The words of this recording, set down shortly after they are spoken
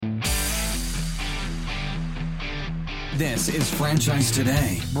This is Franchise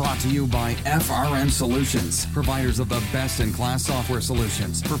Today, brought to you by FRM Solutions, providers of the best-in-class software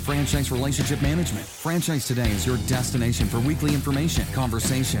solutions for franchise relationship management. Franchise Today is your destination for weekly information,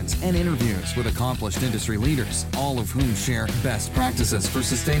 conversations, and interviews with accomplished industry leaders, all of whom share best practices for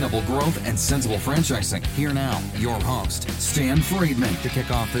sustainable growth and sensible franchising. Here now, your host, Stan Friedman, to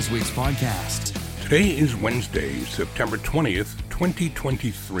kick off this week's podcast. Today is Wednesday, September 20th,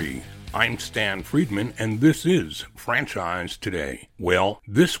 2023. I'm Stan Friedman, and this is Franchise Today. Well,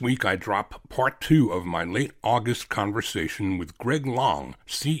 this week I drop part 2 of my late August conversation with Greg Longe,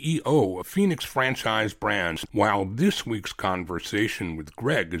 CEO of Phoenix Franchise Brands, while this week's conversation with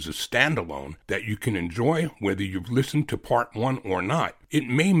Greg is a standalone that you can enjoy whether you've listened to part 1 or not. It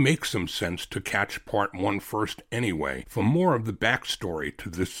may make some sense to catch part 1 first anyway, for more of the backstory to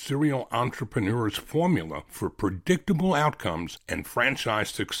this serial entrepreneur's formula for predictable outcomes and franchise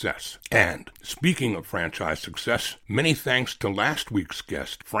success. And speaking of franchise success, many thanks to last week's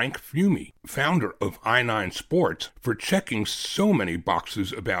guest, Frank Fiume, founder of I9 Sports, for checking so many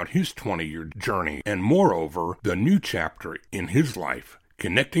boxes about his 20-year journey and moreover, the new chapter in his life,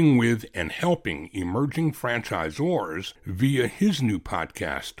 connecting with and helping emerging franchisors via his new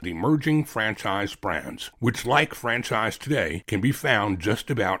podcast, Emerging Franchise Brands, which, like Franchise Today, can be found just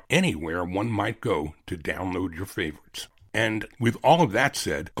about anywhere one might go to download your favorites. And with all of that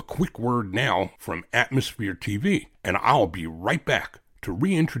said, a quick word now from Atmosphere TV, and I'll be right back to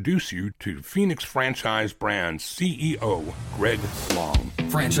reintroduce you to Phoenix Franchise Brands CEO, Greg Longe.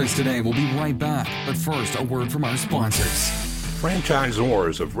 Franchise Today will be right back, but first, a word from our sponsors.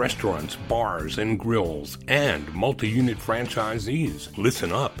 Franchisors of restaurants, bars, and grills, and multi-unit franchisees,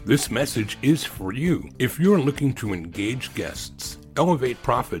 listen up. This message is for you. If you're looking to engage guests, elevate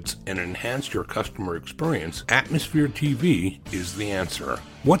profits, and enhance your customer experience, Atmosphere TV is the answer.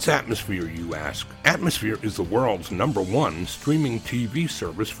 What's Atmosphere, you ask? Atmosphere is the world's #1 streaming TV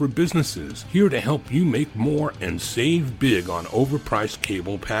service for businesses, here to help you make more and save big on overpriced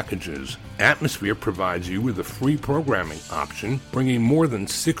cable packages. Atmosphere provides you with a free programming option, bringing more than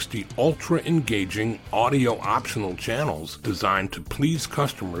 60 ultra-engaging audio-optional channels designed to please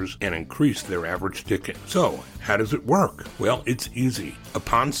customers and increase their average ticket. So, how does it work? Well, it's easy.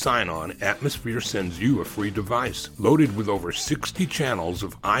 Upon sign-on, Atmosphere sends you a free device, loaded with over 60 channels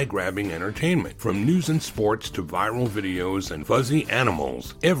of eye-grabbing entertainment. From news and sports to viral videos and fuzzy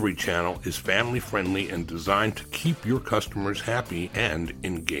animals, every channel is family-friendly and designed to keep your customers happy and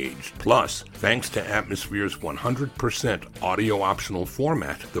engaged. Plus, thanks to Atmosphere's 100% audio-optional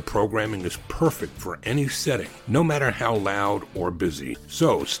format, the programming is perfect for any setting, no matter how loud or busy.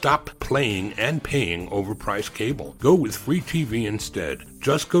 So, stop playing and paying overpriced cable. Go with free TV instead.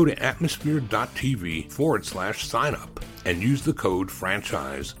 Just go to atmosphere.tv/sign-up and use the code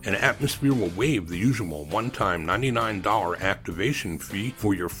FRANCHISE, and Atmosphere will waive the usual one-time $99 activation fee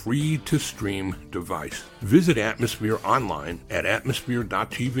for your free-to-stream device. Visit Atmosphere online at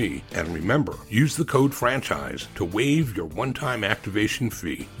atmosphere.tv, and remember, use the code FRANCHISE to waive your one-time activation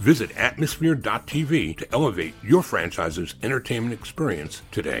fee. Visit atmosphere.tv to elevate your franchise's entertainment experience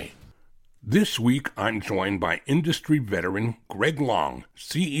today. This week, I'm joined by industry veteran Greg Longe,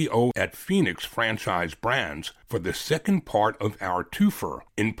 CEO at Phoenix Franchise Brands, for the second part of our Twofer.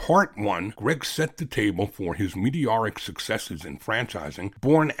 In part 1, Greg set the table for his meteoric successes in franchising,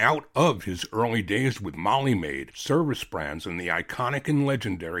 born out of his early days with Molly Maid, Service Brands, and the iconic and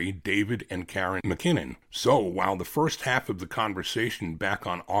legendary David and Karen McKinnon. So, while the first half of the conversation back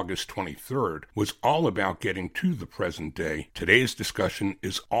on August 23rd was all about getting to the present day, today's discussion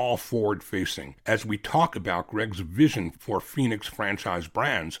is all forward-facing, as we talk about Greg's vision for Phoenix Franchise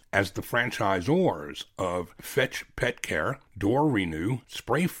Brands as the franchisors of Fetch Pet Care, Door Renew,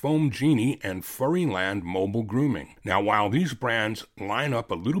 Spray Foam Genie, and Furry Mobile Grooming. Now, while these brands line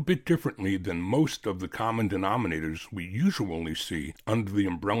up a little bit differently than most of the common denominators we usually see under the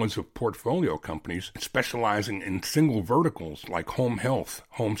umbrellas of portfolio companies specializing in single verticals like home health,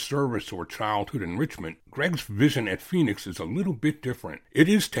 home service, or childhood enrichment, Greg's vision at Phoenix is a little bit different. It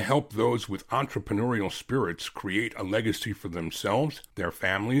is to help those with entrepreneurial spirits create a legacy for themselves, their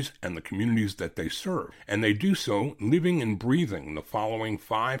families, and the communities that they serve. And they do so living and breathing the following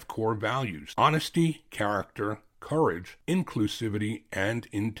 5 core values: honesty, character, courage, inclusivity, and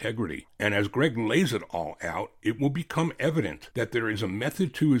integrity. And as Greg lays it all out, it will become evident that there is a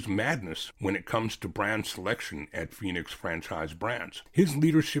method to his madness when it comes to brand selection at Phoenix Franchise Brands. His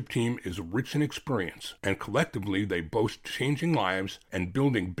leadership team is rich in experience, and collectively they boast changing lives and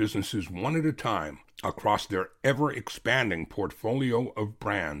building businesses one at a time across their ever-expanding portfolio of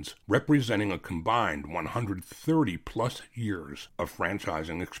brands, representing a combined 130-plus years of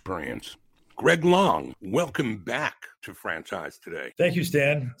franchising experience. Greg Longe, welcome back to Franchise Today. Thank you,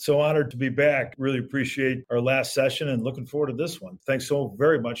 Stan. So honored to be back. Really appreciate our last session and looking forward to this one. Thanks so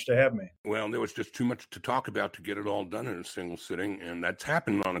very much to have me. Well, there was just too much to talk about to get it all done in a single sitting, and that's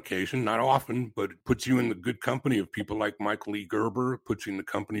happened on occasion, not often, but it puts you in the good company of people like Michael E. Gerber, puts you in the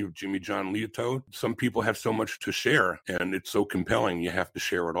company of Jimmy John Leotow. Some people have so much to share, and it's so compelling, you have to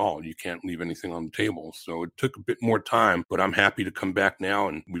share it all. You can't leave anything on the table. So it took a bit more time, but I'm happy to come back now,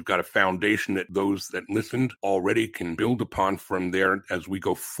 and we've got a foundation that those that listened already can build upon from there as we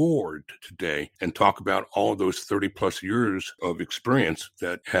go forward today and talk about all of those 30 plus years of experience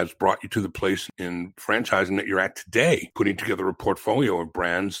that has brought you to the place in franchising that you're at today, putting together a portfolio of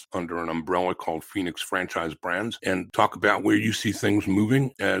brands under an umbrella called Phoenix Franchise Brands, and talk about where you see things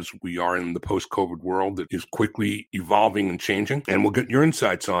moving as we are in the post-COVID world that is quickly evolving and changing. And we'll get your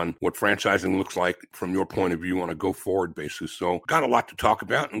insights on what franchising looks like from your point of view on a go-forward basis. So got a lot to talk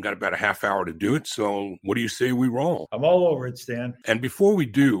about and got about a half hour to do it. So what do you say we roll? I'm all over it, Stan. And before we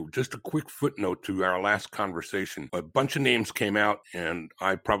do, just a quick footnote to our last conversation. A bunch of names came out, and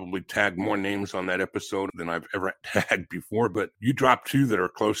I probably tagged more names on that episode than I've ever tagged before, but you dropped two that are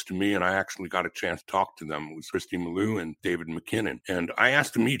close to me, and I actually got a chance to talk to them. It was Christy Malou and David McKinnon. And I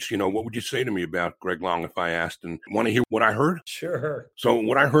asked them each, what would you say to me about Greg Longe if I asked? And want to hear what I heard? Sure. So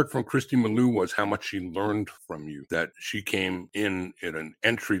what I heard from Christy Malou was how much she learned from you, that she came in at an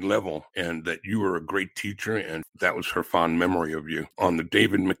entry level and that you were a great teacher, and that was her fond memory of you. On the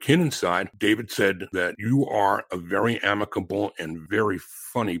David McKinnon side, David said that you are a very amicable and very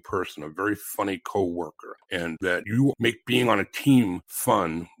funny person, a very funny co-worker, and that you make being on a team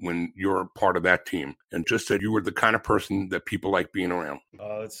fun when you're part of that team, and just said you were the kind of person that people like being around.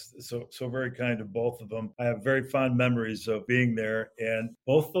 It's so very kind of both of them. I have very fond memories of being there, and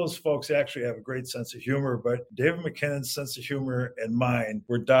both those folks actually have a great sense of humor, but David McKinnon's sense of humor and mine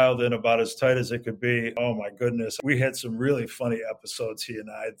were dialed in about as tight as it could be. Oh my goodness. We had some really funny episodes, he and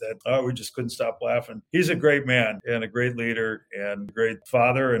I, that we just couldn't stop laughing. He's a great man and a great leader and a great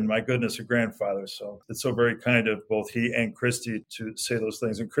father, and my goodness, a grandfather. So it's so very kind of both he and Christy to say those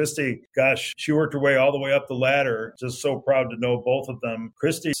things. And Christy, gosh, she worked her way all the way up the ladder. Just so proud to know both of them.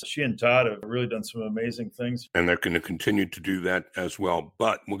 Christy, she and Todd have really done some amazing things. And they're going to continue to do that as well.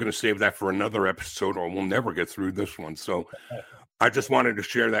 But we're going to save that for another episode, or we'll never get through this one. So I just wanted to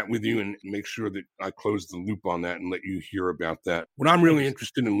share that with you and make sure that I close the loop on that and let you hear about that. What I'm really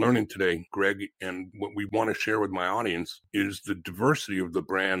interested in learning today, Greg, and what we want to share with my audience is the diversity of the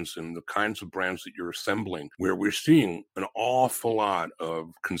brands and the kinds of brands that you're assembling, where we're seeing an awful lot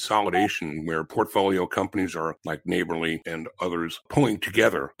of consolidation, where portfolio companies are like Neighborly and others pulling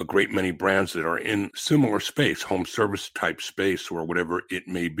together a great many brands that are in similar space, home service type space or whatever it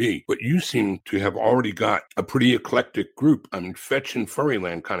may be. But you seem to have already got a pretty eclectic group. I mean, Fetch and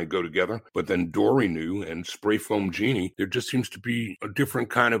Furryland kind of go together, but then Door Renew and Spray Foam Genie, there just seems to be a different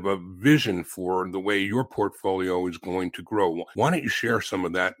kind of a vision for the way your portfolio is going to grow. Why don't you share some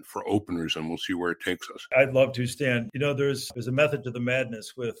of that for openers, and we'll see where it takes us. I'd love to, Stan. There's a method to the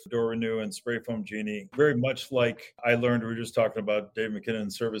madness with Door Renew and Spray Foam Genie, very much like I learned, we were just talking about Dave McKinnon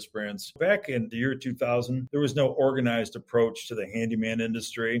and service brands. Back in the year 2000, there was no organized approach to the handyman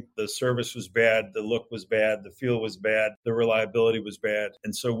industry. The service was bad, the look was bad, the feel was bad, the reliability was bad.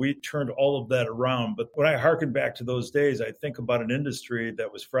 And so we turned all of that around. But when I hearken back to those days, I think about an industry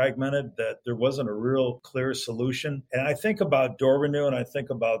that was fragmented, that there wasn't a real clear solution. And I think about Door Renew and I think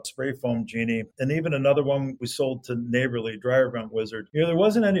about Spray Foam Genie, and even another one we sold to Neighborly, Dryer Vent Wizard. There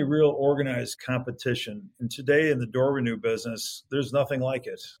wasn't any real organized competition. And today in the Door Renew business, there's nothing like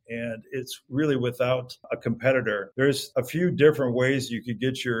it. And it's really without a competitor. There's a few different ways you could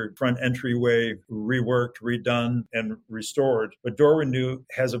get your front entryway reworked, redone, and restored. But Door Renew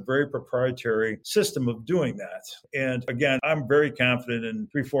has a very proprietary system of doing that. And again, I'm very confident in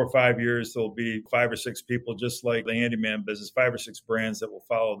 3, 4, 5 years, there'll be 5 or 6 people, just like the handyman business, 5 or 6 brands that will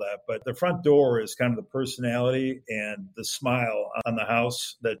follow that. But the front door is kind of the personality and the smile on the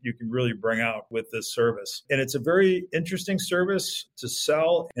house that you can really bring out with this service. And it's a very interesting service to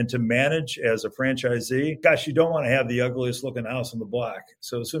sell and to manage as a franchisee. Gosh, you don't want to have the ugliest looking house on the block.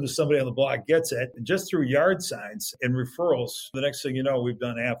 So as soon as somebody on the block gets it, just through yard signs and referrals, the next thing you know, we've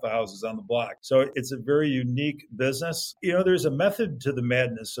done half the houses on the block. So it's a very unique business. There's a method to the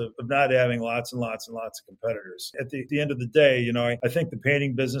madness of not having lots and lots and lots of competitors. At the end of the day, I think the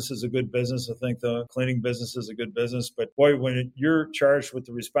painting business is a good business. I think the cleaning business is a good business. But boy, when you're charged with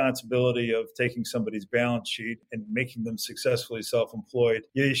the responsibility of taking somebody's balance sheet and making them successfully self-employed,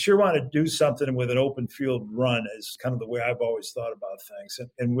 you sure want to do something with an open field run is kind of the way I've always thought about things.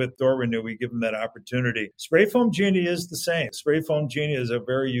 And with Door Renew, we give them that opportunity. Spray Foam Genie is the same. same. Spray Foam Genie is a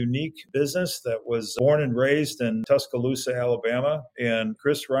very unique business that was born and raised in Tuscaloosa, Alabama. And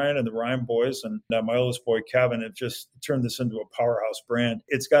Chris Ryan and the Ryan boys and my oldest boy, Kevin, have just turned this into a powerhouse brand.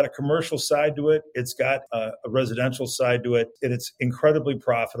 It's got a commercial side to it. It's got a residential side to it. And it's incredibly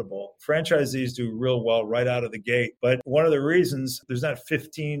profitable. Franchisees do real well right out of the gate. But one of the reasons there's not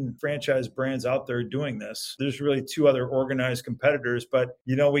 15 franchise brands out there doing this, there's really two other organized competitors. But,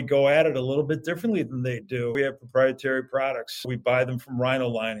 we go at it a little bit differently than they do. We have proprietary products. We buy them from Rhino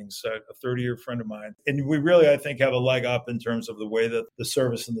Linings, a 30-year friend of mine. And we really, I think, have a leg up in terms of the way that the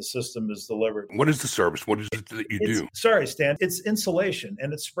service and the system is delivered. What is the service? What is it that you do? Sorry, Stan. It's insulation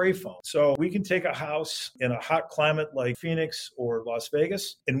and it's spray foam. So we can take a house in a hot climate like Phoenix or Las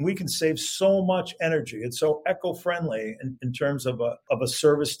Vegas, and we can save so much energy. It's so eco-friendly in terms of a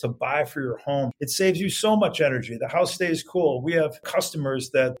service to buy for your home. It saves you so much energy. The house stays cool. We have customers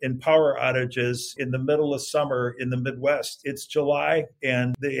that in power outages in the middle of summer in the Midwest, it's July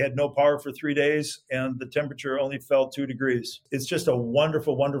and they had no power for 3 days and the temperature only fell 2 degrees. It's just a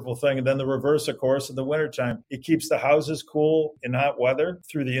wonderful, wonderful thing. And then the reverse, of course, in the wintertime, it keeps the houses cool in hot weather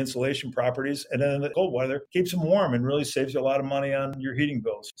through the insulation properties. And then in the cold weather, keeps them warm and really saves you a lot of money on your heating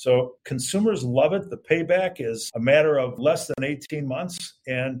bills. So consumers love it. The payback is a matter of less than 18 months.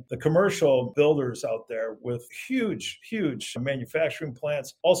 And the commercial builders out there with huge, huge manufacturing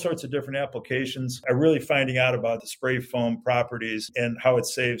plants, all sorts of different applications are really finding out about the spray foam properties and how it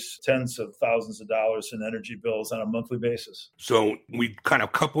saves tens of thousands of dollars in energy bills on a monthly basis. So we kind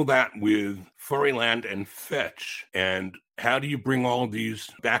of couple that with Furryland and Fetch. And how do you bring all these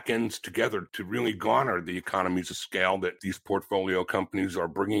back ends together to really garner the economies of scale that these portfolio companies are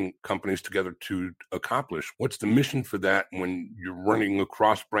bringing companies together to accomplish? What's the mission for that when you're running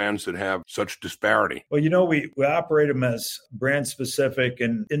across brands that have such disparity? Well, we operate them as brand-specific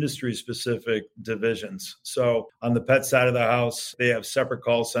and industry-specific divisions. So on the pet side of the house, they have separate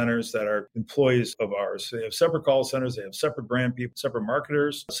call centers that are employees of ours. They have separate call centers. They have separate brand people, separate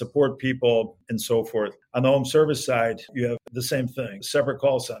marketers, support people, and so forth. On the home service side, you have the same thing, separate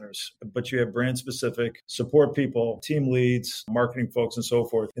call centers, but you have brand specific support people, team leads, marketing folks, and so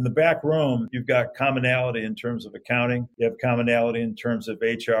forth. In the back room, you've got commonality in terms of accounting. You have commonality in terms of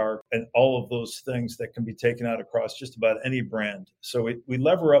HR and all of those things that can be taken out across just about any brand. So we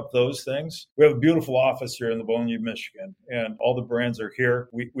lever up those things. We have a beautiful office here in the Bowling Green, Michigan, and all the brands are here.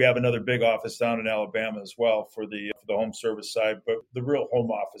 We have another big office down in Alabama as well for the home service side, but the real home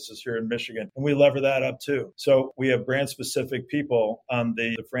office is here in Michigan, and we lever that up too. So we have brand specific people on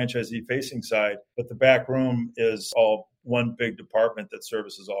the franchisee facing side, but the back room is all one big department that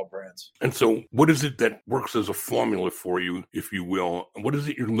services all brands. And so what is it that works as a formula for you, if you will? What is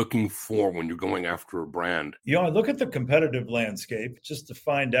it you're looking for when you're going after a brand? I look at the competitive landscape just to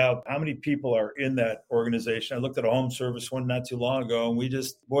find out how many people are in that organization. I looked at a home service one not too long ago, and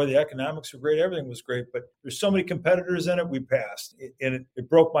the economics were great. Everything was great, but there's so many competitors in it, we passed. And it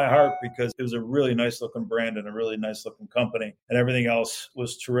broke my heart because it was a really nice looking brand and a really nice looking company, and everything else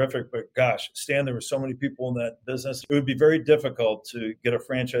was terrific. But gosh, Stan, there were so many people in that business. It would be very difficult to get a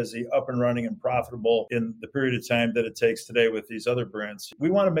franchisee up and running and profitable in the period of time that it takes today with these other brands. We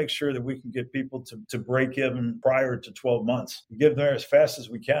want to make sure that we can get people to break even prior to 12 months. We get there as fast as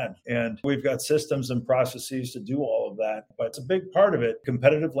we can. And we've got systems and processes to do all of that. But it's a big part of it.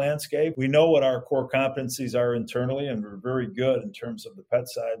 Competitive landscape. We know what our core competencies are internally, and we're very good in terms of the pet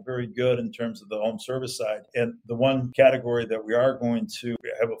side, very good in terms of the home service side. And the one category that we are going to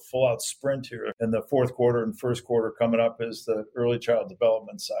have a full out sprint here in the fourth quarter and first quarter coming up is the early child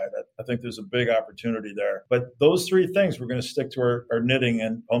development side. I think there's a big opportunity there. But those three things, we're going to stick to our knitting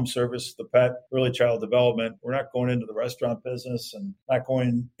and home service, the pet, early child development. We're not going into the restaurant business and not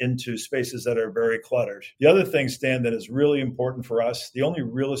going into spaces that are very cluttered. The other thing, Stan, that is really important for us, the only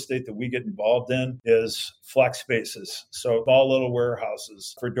real estate that we get involved in is flex spaces. So small little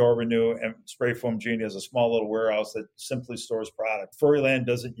warehouses for Door Renew, and Spray Foam Genie is a small little warehouse that simply stores product. Furryland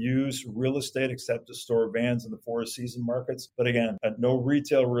doesn't use real estate except to store vans in the Four Seasons markets. But again, no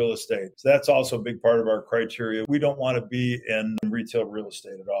retail real estate. So that's also a big part of our criteria. We don't want to be in retail real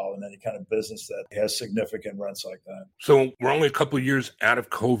estate at all in any kind of business that has significant rents like that. So we're only a couple of years out of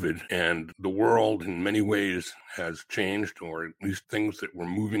COVID, and the world in many ways has changed, or at least things that were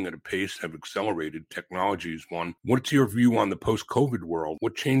moving at a pace have accelerated. Technology is one. What's your view on the post-COVID world?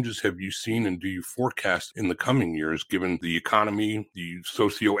 What changes have you seen, and do you forecast in the coming years, given the economy, the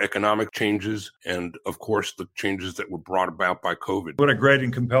socioeconomic changes, and of course, the changes that were brought about by COVID? What a great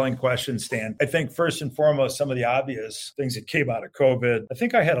and compelling question, Stan. I think first and foremost, some of the obvious things that came out out of COVID. I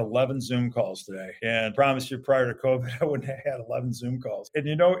think I had 11 Zoom calls today, and I promise you prior to COVID, I wouldn't have had 11 Zoom calls. And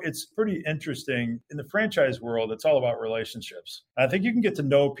it's pretty interesting. In the franchise world, it's all about relationships. I think you can get to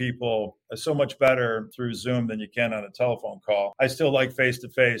know people so much better through Zoom than you can on a telephone call. I still like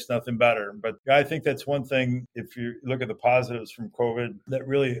face-to-face, nothing better. But I think that's one thing, if you look at the positives from COVID, that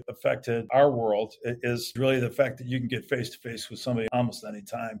really affected our world is really the fact that you can get face-to-face with somebody almost any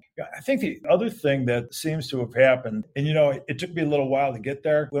time. I think the other thing that seems to have happened, and it took me a little while to get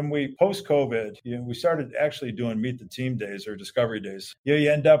there. When we post-COVID, we started actually doing meet the team days or discovery days.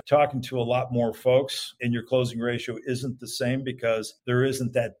 You end up talking to a lot more folks, and your closing ratio isn't the same because there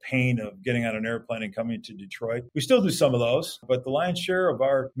isn't that pain of getting on an airplane and coming to Detroit. We still do some of those, but the lion's share of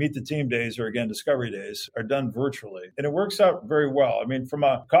our meet the team days, or again, discovery days, are done virtually. And it works out very well. I mean, from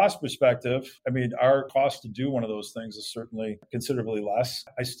a cost perspective, our cost to do one of those things is certainly considerably less.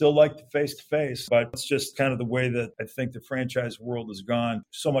 I still like the face-to-face, but it's just kind of the way that I think the franchise world has gone.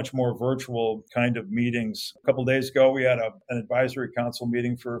 So much more virtual kind of meetings. A couple of days ago, we had an advisory council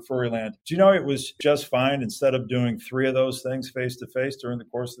meeting for Furryland. Do you know it was just fine? Instead of doing 3 of those things face-to-face during the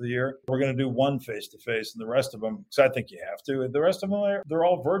course of the year, we're going to do 1 face-to-face, and the rest of them, because I think you have to, the rest of them, they're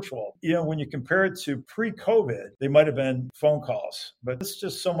all virtual. When you compare it to pre-COVID, they might have been phone calls, but it's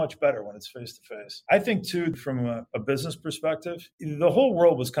just so much better when it's face-to-face. I think, too, from a business perspective, the whole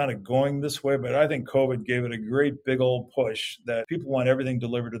world was kind of going this way, but I think COVID gave it a great big old push that people want everything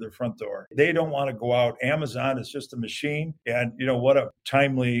delivered to their front door. They don't want to go out. Amazon is just a machine. And what a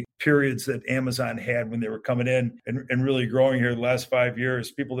timely periods that Amazon had when they were coming in and really growing here the last 5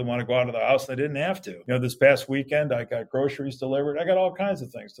 years. People didn't want to go out of the house. They didn't have to. This past weekend, I got groceries delivered. I got all kinds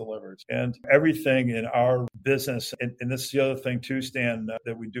of things delivered. And everything in our business, and this is the other thing too, Stan,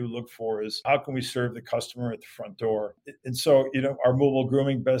 that we do look for is how can we serve the customer at the front door? And so, our mobile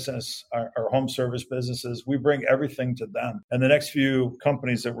grooming business, our home service businesses, we bring everything to them. And the next few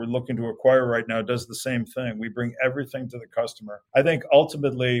companies that we're looking to acquire right now does the same thing. We bring everything to the customer. I think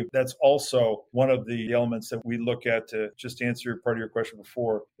ultimately that's also one of the elements that we look at to just answer part of your question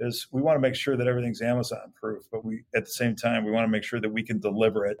before is we want to make sure that everything's Amazon proof, but at the same time, we want to make sure that we can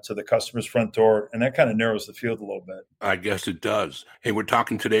deliver it to the customer's front door. And that kind of narrows the field a little bit. I guess it does. Hey, we're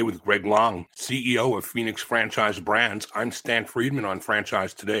talking today with Greg Longe, CEO of Phoenix Franchise Brands. I'm Stan Friedman on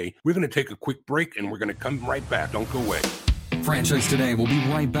Franchise Today. We're going to take a quick break and we're going to come right back. Don't go away. Franchise Today will be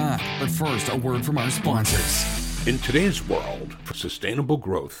right back. But first, a word from our sponsors. In today's world, for sustainable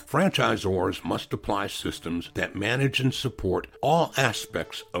growth, franchisors must apply systems that manage and support all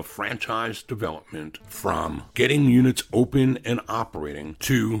aspects of franchise development, from getting units open and operating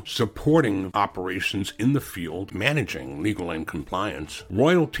to supporting operations in the field, managing legal and compliance,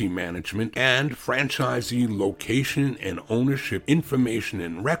 royalty management, and franchisee location and ownership information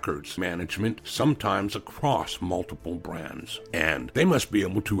and records management, sometimes across multiple brands. And they must be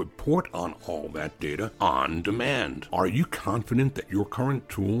able to report on all that data on demand. Are you confident that your current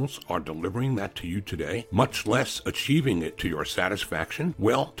tools are delivering that to you today, much less achieving it to your satisfaction?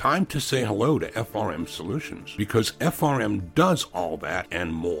 Well, time to say hello to FRM Solutions, because FRM does all that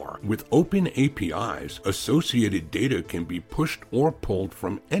and more. With open APIs, associated data can be pushed or pulled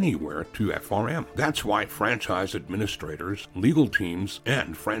from anywhere to FRM. That's why franchise administrators, legal teams,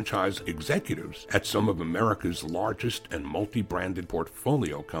 and franchise executives at some of America's largest and multi-branded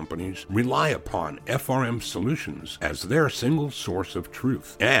portfolio companies rely upon FRM Solutions as their single source of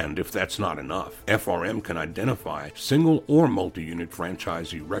truth. And if that's not enough, FRM can identify single or multi-unit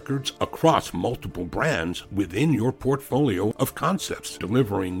franchisee records across multiple brands within your portfolio of concepts,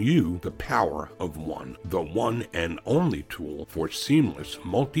 delivering you the power of one, the one and only tool for seamless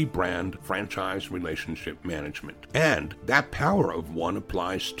multi-brand franchise relationship management. And that power of one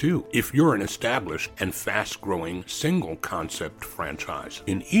applies too if you're an established and fast-growing single concept franchise.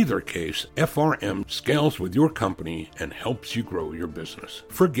 In either case, FRM scales with your company and helps you grow your business.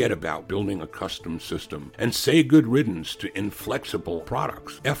 Forget about building a custom system and say good riddance to inflexible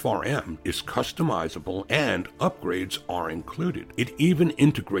products. FRM is customizable and upgrades are included. It even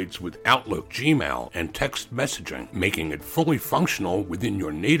integrates with Outlook, Gmail, and text messaging, making it fully functional within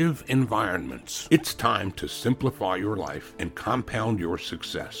your native environments. It's time to simplify your life and compound your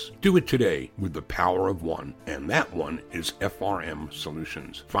success. Do it today with the power of one, and that one is FRM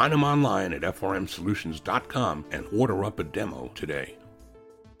Solutions. Find them online at frmsolutions.com and order up a demo today.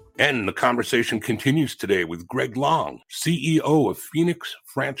 And the conversation continues today with Greg Longe, CEO of Phoenix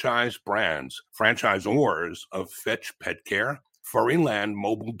Franchise Brands, franchisors of Fetch Pet Care, Furryland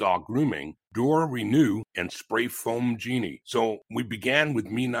Mobile Dog Grooming, Door Renew, and Spray Foam Genie. So we began with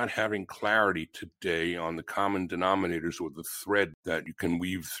me not having clarity today on the common denominators or the thread that you can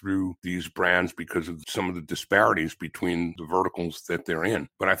weave through these brands because of some of the disparities between the verticals that they're in.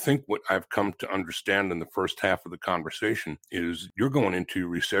 But I think what I've come to understand in the first half of the conversation is you're going into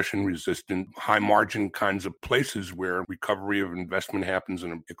recession-resistant, high-margin kinds of places where recovery of investment happens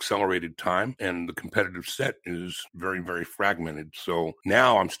in an accelerated time, and the competitive set is very, very fragmented. So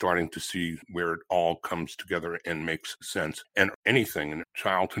now I'm starting to see where it all comes together and makes sense. And anything in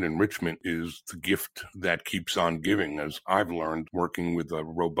childhood enrichment is the gift that keeps on giving, as I've learned working with a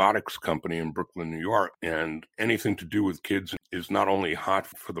robotics company in Brooklyn, New York. And anything to do with kids is not only hot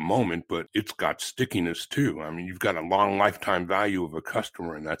for the moment, but it's got stickiness too. I mean, you've got a long lifetime value of a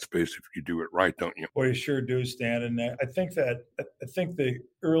customer in that space if you do it right, don't you? Well, you sure do, Stan. And I think the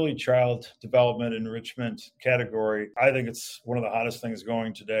early child development enrichment category, I think it's one of the hottest things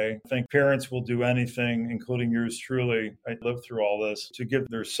going today. I think parents will do anything, including yours truly. I lived through all this to give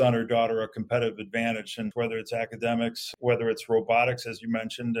their son or daughter a competitive advantage, and whether it's academics, whether it's robotics, as you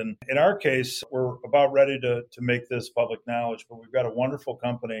mentioned. And in our case, we're about ready to make this public knowledge, but we've got a wonderful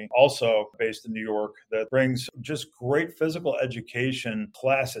company also based in New York that brings just great physical education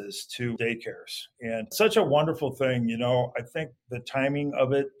classes to daycares. And such a wonderful thing. You know, I think the timing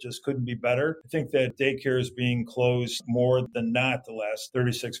of it just couldn't be better. I think that daycares being closed more than not the last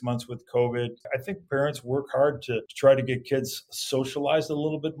 36 months with COVID. I think parents work hard to try to get kids socialized a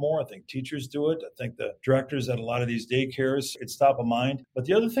little bit more. I think teachers do it. I think the directors at a lot of these daycares, it's top of mind. But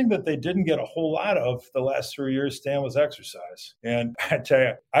the other thing that they didn't get a whole lot of the last 3 years, Stan, was exercise. And I tell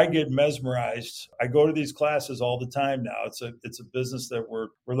you, I get mesmerized. I go to these classes all the time now. It's a business that we're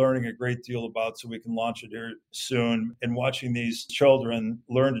learning a great deal about, so we can launch it here soon. And watching these children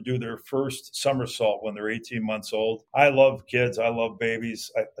learn to do their first somersault when they're 18 months old. I love kids. I love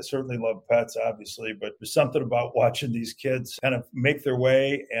babies. I certainly love pets, obviously, but there's something about watching these kids kind of make their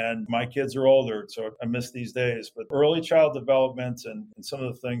way. And my kids are older, so I miss these days. But early child development and some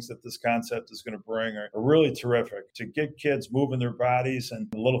of the things that this concept is going to bring are really terrific. To get kids moving their bodies, and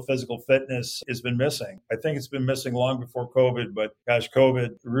a little physical fitness has been missing. I think it's been missing long before COVID, but gosh,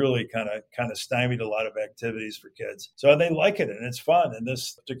 COVID really kind of stymied a lot of activities for kids. So they like it, and it's fun. And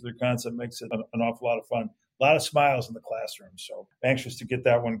this particular concept makes it an awful lot of fun. A lot of smiles in the classroom. So anxious to get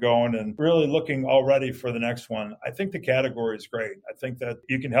that one going and really looking already for the next one. I think the category is great. I think that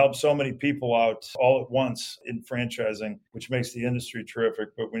you can help so many people out all at once in franchising, which makes the industry terrific.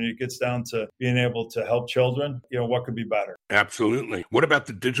 But when it gets down to being able to help children, you know, what could be better? Absolutely. What about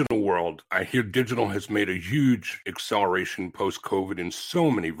the digital world? I hear digital has made a huge acceleration post-COVID in so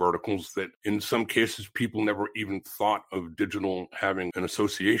many verticals that in some cases people never even thought of digital having an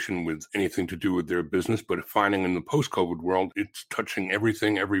association with anything to do with their business, but finding in the post-COVID world, it's touching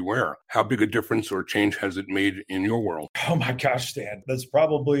everything everywhere. How big a difference or change has it made in your world? Oh my gosh, Stan, that's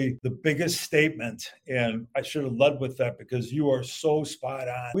probably the biggest statement. And I should have led with that because you are so spot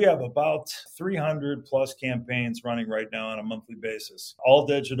on. We have about 300 plus campaigns running right now on a monthly basis, all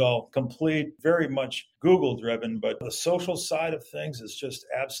digital, complete, very much Google driven, but the social side of things is just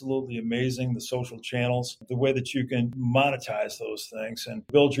absolutely amazing. The social channels, the way that you can monetize those things and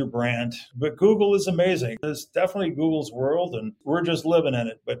build your brand. But Google is amazing. It's definitely Google's world, and we're just living in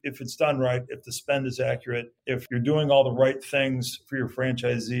it. But if it's done right, if the spend is accurate, if you're doing all the right things for your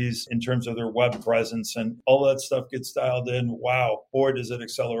franchisees in terms of their web presence and all that stuff gets dialed in, wow, boy, does it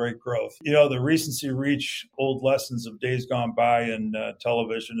accelerate growth. You know, the recency reach, old lessons of days gone by in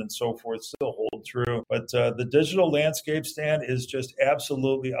television and so forth still hold true. But the digital landscape, Stan, is just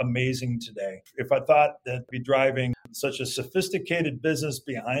absolutely amazing today. If I thought that be driving such a sophisticated business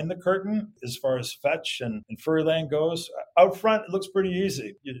behind the curtain as far as fetch and Furryland goes, out front, it looks pretty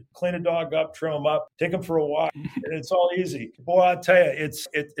easy. You clean a dog up, trim them up, take them for a walk, and it's all easy. Boy, I'll tell you,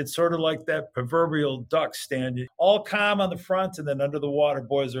 it's sort of like that proverbial duck stand. All calm on the front, and then under the water,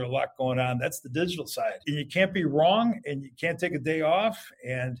 boys, there's a lot going on. That's the digital side. And you can't be wrong, and you can't take a day off,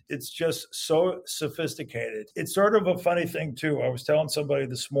 and it's just so sophisticated. It's sort of a funny thing, too. I was telling somebody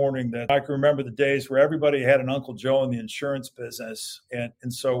this morning that I can remember the days where everybody had an Uncle Joe in the insurance business.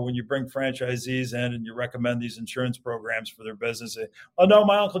 And so when you bring franchisees in and you recommend these insurance programs for their business, oh, no,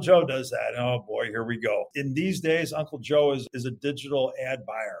 my Uncle Joe does that. Oh, boy, here we go. In these days, Uncle Joe is a digital ad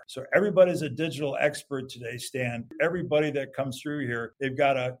buyer. So everybody's a digital expert today, Stan. Everybody that comes through here, they've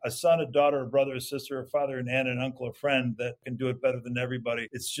got a son, a daughter, a brother, a sister, a father, an aunt, an uncle, a friend that can do it better than everybody.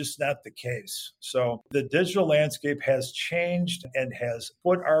 It's just not the case. So the digital landscape has changed and has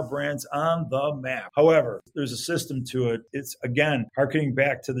put our brands on the map. However, there's a system to it. It's, again, harkening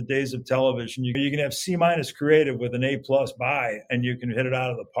back to the days of television. You can have C- creative with an A+ plus buy and you can hit it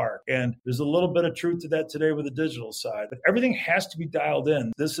out of the park. And there's a little bit of truth to that today with the digital side, but everything has to be dialed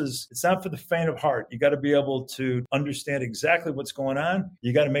in. It's not for the faint of heart. You got to be able to understand exactly what's going on.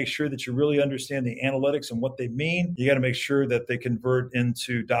 You got to make sure that you really understand the analytics and what they mean. You got to make sure that they convert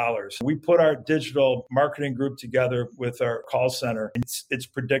into dollars. We put our digital marketing group together with our call center. It's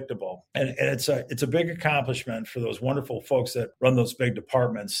predictable. And it's a big accomplishment for those wonderful folks that run those big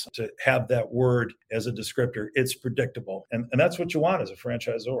departments to have that word as a descriptor. It's predictable. And that's what you want as a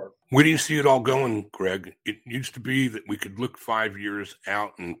franchisor. Where do you see it all going, Greg? It used to be that we could look 5 years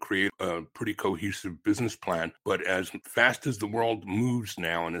out and create a pretty cohesive business plan. But as fast as the world moves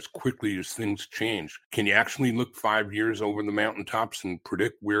now and as quickly as things change, can you actually look 5 years over the mountaintops and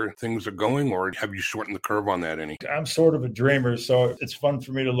predict where things are going? Or have you shortened the curve on that any? I'm sort of a dreamer, so it's fun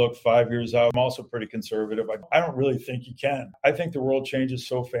for me to look 5 years out. I'm also pretty conservative. I don't really think you can. I think the world changes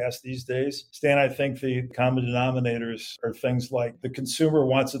so fast these days. Stan, I think the common denominators are things like the consumer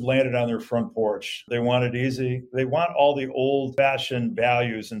wants it landed on their front porch. They want it easy. They want all the old-fashioned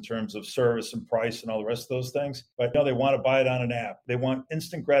values in terms of service and price and all the rest of those things. But no, they want to buy it on an app. They want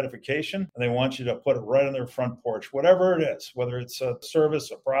instant gratification, and they want you to put it right on their front porch, whatever it is, whether it's a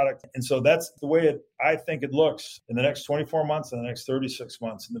service, a product. And so that's the way I think it looks in the next 24 months and the next 36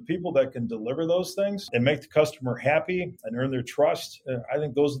 months. And the people that can deliver those things and make the customer happy and earn their trust, I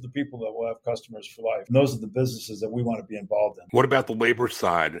think those are the people that will have customers for life. And those are the businesses that we want to be involved in. What about the labor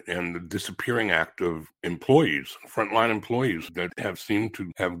side and the disappearing act of employees, frontline employees that have seemed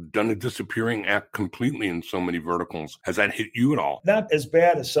to have done a disappearing act completely in so many verticals? Has that hit you at all? Not as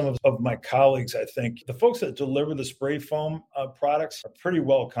bad as some of my colleagues, I think. The folks that deliver the spray foam products are pretty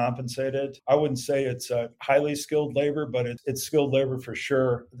well compensated. I wouldn't say it's highly skilled labor, but it's skilled labor for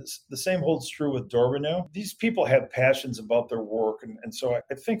sure. The same holds true with door renew. These people have passions about their work. And so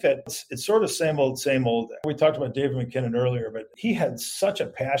I think that it's sort of same old, same old. We talked about David McKinnon earlier, but he had such a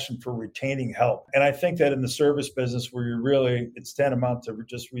passion for retaining help. And I think that in the service business where it's tantamount to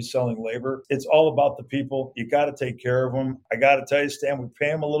just reselling labor, it's all about the people. You got to take care of them. I got to tell you, Stan, we pay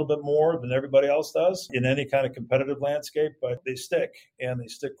them a little bit more than everybody else does in any kind of competitive landscape, but they stick. And they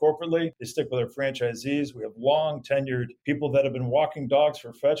stick corporately. They stick with our franchisees. We have long tenured people that have been walking dogs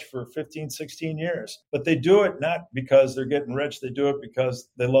for Fetch for 15, 16 years. But they do it not because they're getting rich. They do it because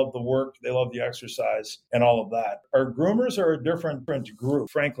they love the work. They love the exercise and all of that. Our groomers are a different group.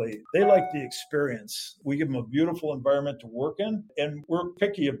 Frankly, they like the experience. We give them a beautiful environment to work in, and we're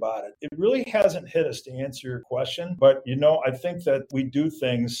picky about it. It really hasn't hit us to answer your question. But, I think that we do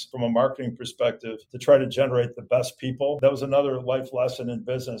things from a marketing perspective to try to generate the best people. That was another life lesson in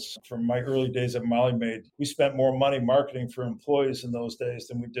business from my early days at Molly Maid. We spent more money marketing for employees in those days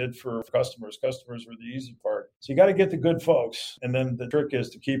than we did for customers. Customers were the easy part. So you got to get the good folks. And then the trick is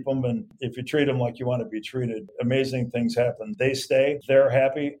to keep them. And if you treat them like you want to be treated, amazing things happen. They stay, they're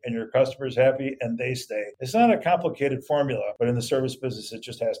happy, and your customer's happy, and they stay. It's not a complicated formula, but in the service business, it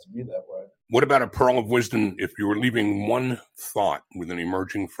just has to be that way. What about a pearl of wisdom if you were leaving one thought with an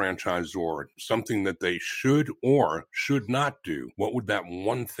emerging franchisor, something that they should or should not do? What would that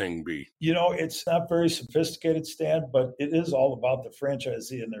one thing be? It's not very sophisticated, Stan, but it is all about the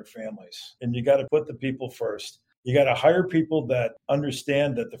franchisee and their families. And you got to put the people first. You got to hire people that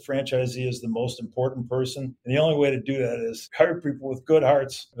understand that the franchisee is the most important person. And the only way to do that is hire people with good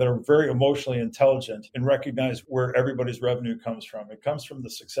hearts that are very emotionally intelligent and recognize where everybody's revenue comes from. It comes from the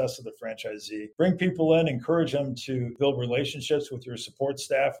success of the franchisee. Bring people in, encourage them to build relationships with your support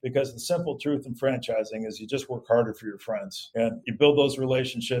staff, because the simple truth in franchising is you just work harder for your friends. And you build those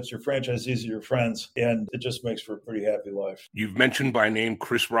relationships, your franchisees are your friends, and it just makes for a pretty happy life. You've mentioned by name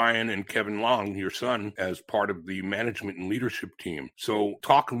Chris Ryan and Kevin Longe, your son, as part of the management and leadership team. So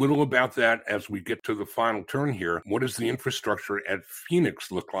talk a little about that as we get to the final turn here. What does the infrastructure at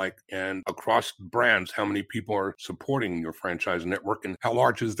Phoenix look like? And across brands, how many people are supporting your franchise network, and how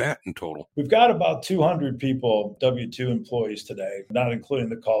large is that in total? We've got about 200 people, W-2 employees today, not including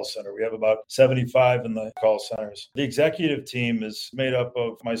the call center. We have about 75 in the call centers. The executive team is made up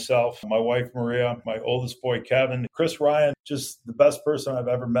of myself, my wife, Maria, my oldest boy, Kevin, Chris Ryan, just the best person I've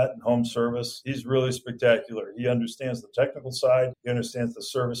ever met in home service. He's really spectacular. He understands the technical side. He understands the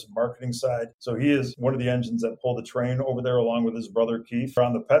service and marketing side. So he is one of the engines that pull the train over there, along with his brother, Keith.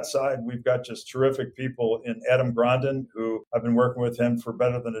 On the pet side, we've got just terrific people in Adam Grondin, who I've been working with him for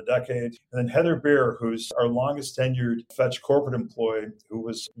better than a decade. And then Heather Beer, who's our longest tenured Fetch corporate employee, who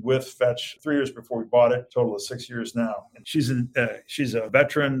was with Fetch 3 years before we bought it, total of 6 years now. And she's a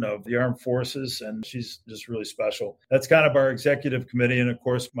veteran of the armed forces, and she's just really special. That's kind of our executive committee. And of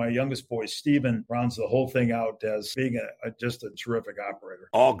course, my youngest boy, Steven, rounds the whole thing out. out as being just a terrific operator.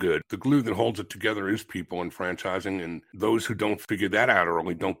 All good. The glue that holds it together is people in franchising, and those who don't figure that out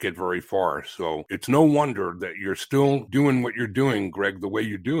early don't get very far. So it's no wonder that you're still doing what you're doing, Greg, the way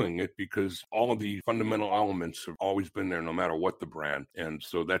you're doing it, because all of the fundamental elements have always been there no matter what the brand. And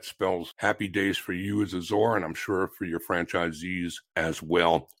so that spells happy days for you as Azor, and I'm sure for your franchisees as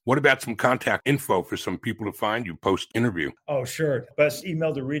well. What about some contact info for some people to find you post-interview? Oh, sure. Best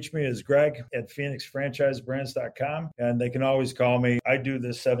email to reach me is greg@phoenixfranchisebrands.com, and they can always call me. I do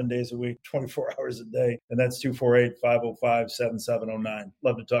this 7 days a week, 24 hours a day, and that's 248-505-7709.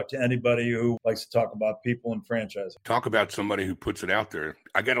 Love to talk to anybody who likes to talk about people and franchising. Talk about somebody who puts it out there.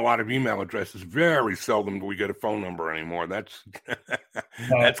 I get a lot of email addresses. Very seldom do we get a phone number anymore. That's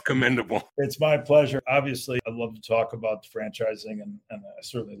that's commendable. It's my pleasure. Obviously, I love to talk about franchising, and I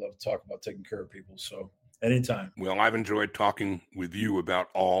certainly love to talk about taking care of people. So anytime. Well, I've enjoyed talking with you about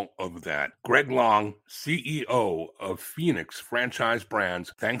all of that. Greg Longe, CEO of Phoenix Franchise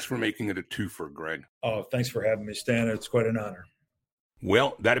Brands. Thanks for making it a twofer, Greg. Oh, thanks for having me, Stan. It's quite an honor.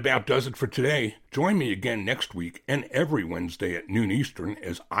 Well, that about does it for today. Join me again next week and every Wednesday at noon Eastern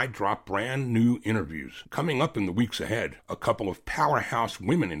as I drop brand new interviews. Coming up in the weeks ahead, a couple of powerhouse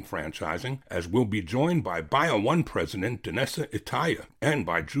women in franchising, as we'll be joined by Bio1 President Danessa Itaya and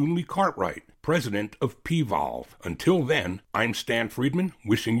by Julie Cartwright, President of PVolve. Until then, I'm Stan Friedman,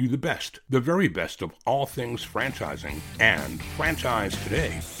 wishing you the best, the very best of all things franchising, and Franchise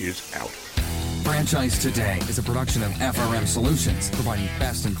Today is out. Franchise Today is a production of FRM Solutions, providing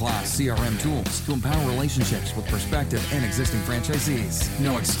best-in-class CRM tools to empower relationships with prospective and existing franchisees.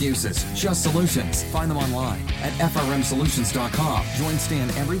 No excuses, just solutions. Find them online at frmsolutions.com. Join Stan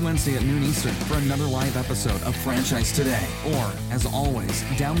every Wednesday at noon Eastern for another live episode of Franchise Today. Or, as always,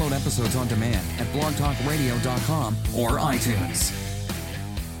 download episodes on demand at blogtalkradio.com or iTunes.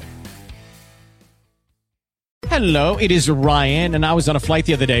 Hello, it is Ryan, and I was on a flight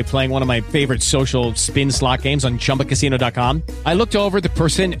the other day playing one of my favorite social spin slot games on ChumbaCasino.com. I looked over at the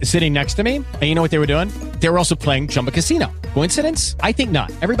person sitting next to me, and you know what they were doing? They were also playing Chumba Casino. Coincidence? I think not.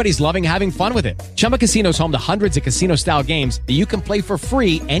 Everybody's loving having fun with it. Chumba Casino is home to hundreds of casino-style games that you can play for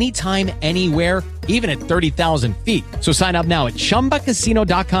free anytime, anywhere, even at 30,000 feet. So sign up now at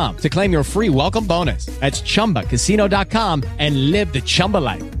ChumbaCasino.com to claim your free welcome bonus. That's ChumbaCasino.com and live the Chumba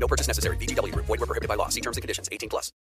life. No purchase necessary. VGW Group. Void where prohibited by law. See terms and conditions. 18+.